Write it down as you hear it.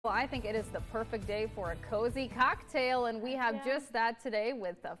Well, I think it is the perfect day for a cozy cocktail, and we have just that today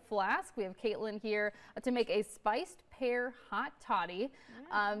with a Flask. We have Caitlyn here to make a spiced pear hot toddy.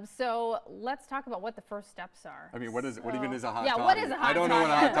 So let's talk about what the first steps are. I mean, what even is a hot toddy? Yeah, what is a hot toddy? I don't know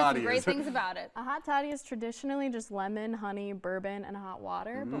what a hot toddy is. Great things about it. A hot toddy is traditionally just lemon, honey, bourbon, and hot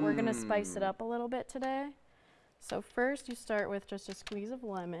water, but we're gonna spice it up a little bit today. So first you start with just a squeeze of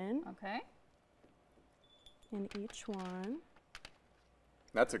lemon. Okay. In each one.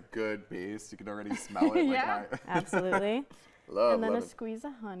 That's a good base. You can already smell it. Yeah, absolutely. Love and then lemon. a squeeze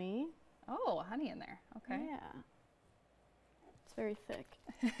of honey. Oh, honey in there. Okay. Yeah. It's very thick.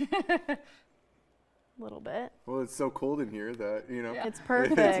 A little bit. Well, it's so cold in here that, you know. Yeah. It's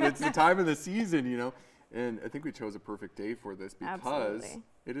perfect. It's the time of the season, you know. And I think we chose a perfect day for this because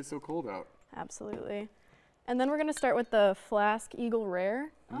it is so cold out. Absolutely. And then we're going to start with the Flask Eagle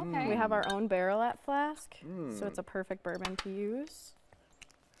Rare. Okay. We have our own barrel at Flask, so it's a perfect bourbon to use.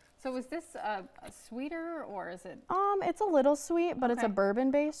 So is this a sweeter or is it? It's a little sweet, but it's a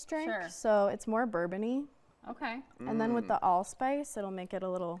bourbon-based drink, Sure. so it's more bourbon-y. Okay. And then with the allspice, it'll make it a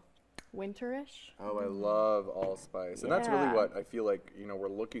little winterish. Oh, I love allspice, and that's really what I feel like we're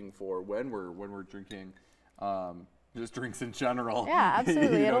looking for when we're drinking, just drinks in general. Yeah,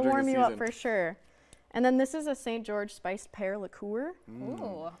 absolutely. It'll warm you up season. for sure. And then this is a St. George spiced pear liqueur.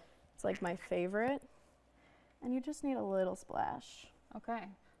 Ooh. It's like my favorite. And you just need a little splash. Okay.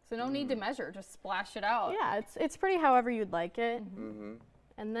 So no need to measure, just splash it out. Yeah, it's pretty however you'd like it.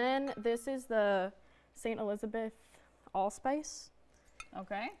 And then this is the St. Elizabeth allspice.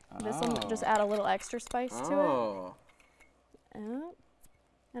 Okay. This will just add a little extra spice to it.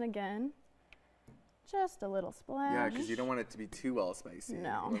 And again, just a little splash. Yeah, because you don't want it to be too all-spicy.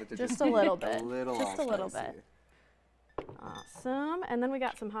 No, just a little bit. A little just a little all-spicy. bit. Awesome. And then we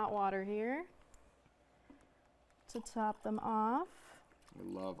got some hot water here to top them off. I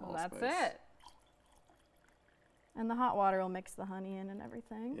love Well, allspice. that's it. And the hot water will mix the honey in and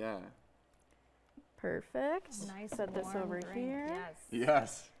everything. Yeah. Perfect. Nice. Set this warm over drink. here. Yes.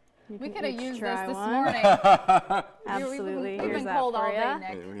 Yes. You We can could have each used try this one. morning. Absolutely. We've Here's been that cold for all day, ya.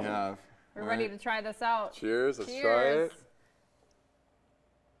 Nick. Yeah, we have. We're All ready right. to try this out. Cheers. Let's try Cheers.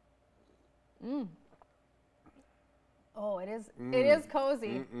 it. Oh, it is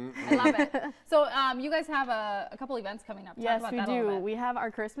cozy. I love it. So you guys have a couple events coming up. Talk Yes, about we that a little do. bit. We have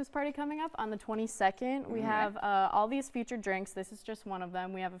our Christmas party coming up on the 22nd. We have all these featured drinks. This is just one of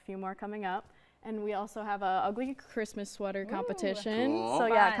them. We have a few more coming up. And we also have a ugly Christmas sweater competition. Cool. So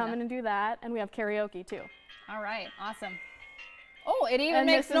yeah, Fun. come in and do that. And we have karaoke too. All right, awesome. Oh, it even And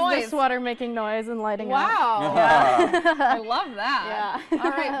makes this noise. is the sweater making noise and lighting up. Wow. Yeah. I love that. Yeah. All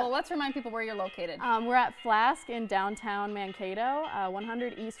right, well, let's remind people where you're located. We're at Flask in downtown Mankato,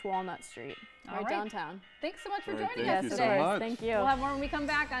 100 East Walnut Street, All right right. downtown. Thanks so much for All right, joining thank us you so today. much. Thank you. We'll have more when we come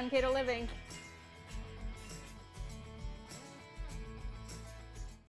back on Cato Living.